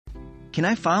Can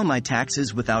I file my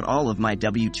taxes without all of my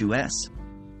W2s?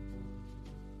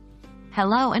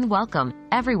 Hello and welcome,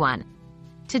 everyone.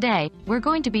 Today, we're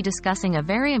going to be discussing a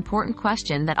very important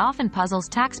question that often puzzles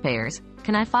taxpayers.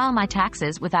 Can I file my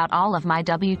taxes without all of my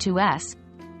W2s?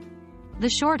 The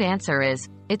short answer is,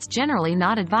 it's generally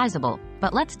not advisable,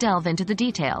 but let's delve into the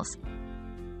details.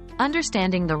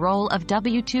 Understanding the role of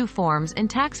W2 forms in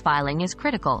tax filing is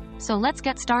critical, so let's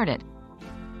get started.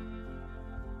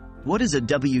 What is a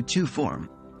W2 form?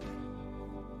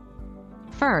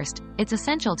 First, it's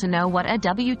essential to know what a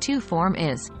W2 form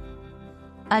is.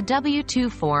 A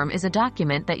W2 form is a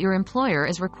document that your employer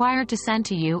is required to send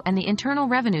to you and the Internal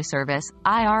Revenue Service,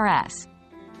 IRS.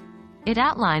 It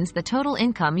outlines the total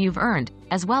income you've earned,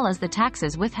 as well as the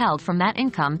taxes withheld from that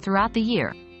income throughout the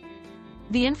year.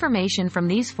 The information from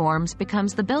these forms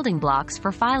becomes the building blocks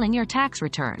for filing your tax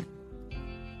return.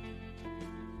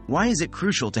 Why is it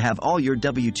crucial to have all your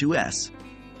W2s?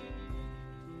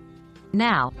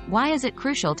 Now, why is it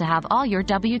crucial to have all your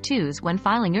W2s when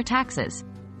filing your taxes?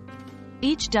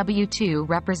 Each W2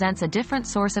 represents a different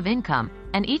source of income,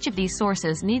 and each of these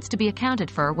sources needs to be accounted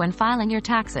for when filing your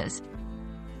taxes.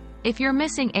 If you're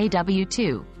missing a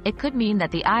W2, it could mean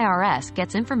that the IRS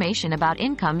gets information about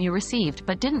income you received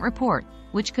but didn't report,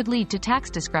 which could lead to tax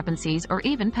discrepancies or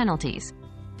even penalties.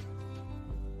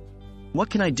 What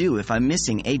can I do if I'm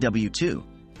missing a W2?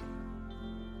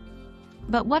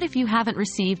 But what if you haven't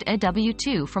received a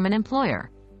W2 from an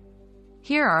employer?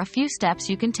 Here are a few steps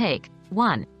you can take.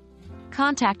 1.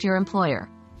 Contact your employer.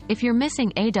 If you're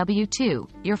missing a W2,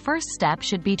 your first step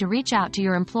should be to reach out to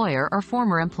your employer or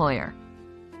former employer.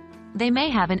 They may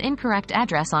have an incorrect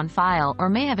address on file or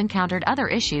may have encountered other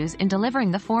issues in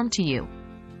delivering the form to you.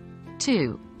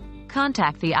 2.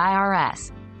 Contact the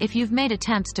IRS. If you've made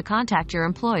attempts to contact your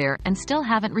employer and still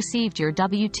haven't received your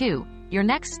W2, your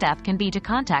next step can be to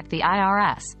contact the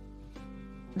IRS.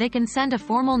 They can send a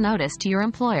formal notice to your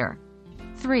employer.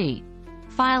 3.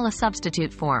 File a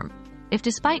substitute form. If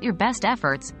despite your best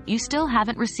efforts, you still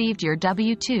haven't received your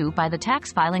W2 by the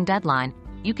tax filing deadline,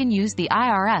 you can use the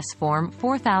IRS Form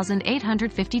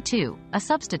 4852, a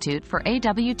substitute for a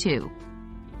W2.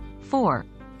 4.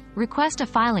 Request a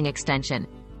filing extension.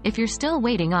 If you're still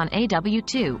waiting on a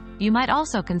W2, you might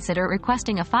also consider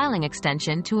requesting a filing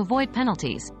extension to avoid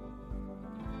penalties.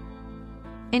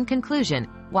 In conclusion,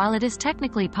 while it is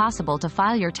technically possible to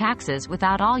file your taxes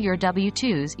without all your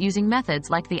W2s using methods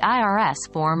like the IRS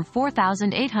Form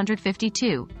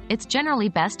 4852, it's generally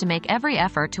best to make every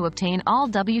effort to obtain all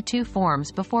W2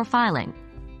 forms before filing.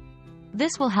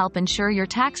 This will help ensure your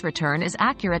tax return is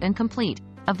accurate and complete,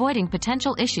 avoiding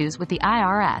potential issues with the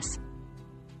IRS.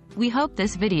 We hope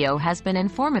this video has been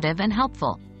informative and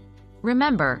helpful.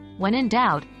 Remember, when in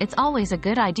doubt, it's always a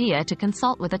good idea to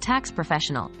consult with a tax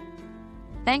professional.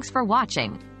 Thanks for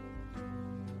watching.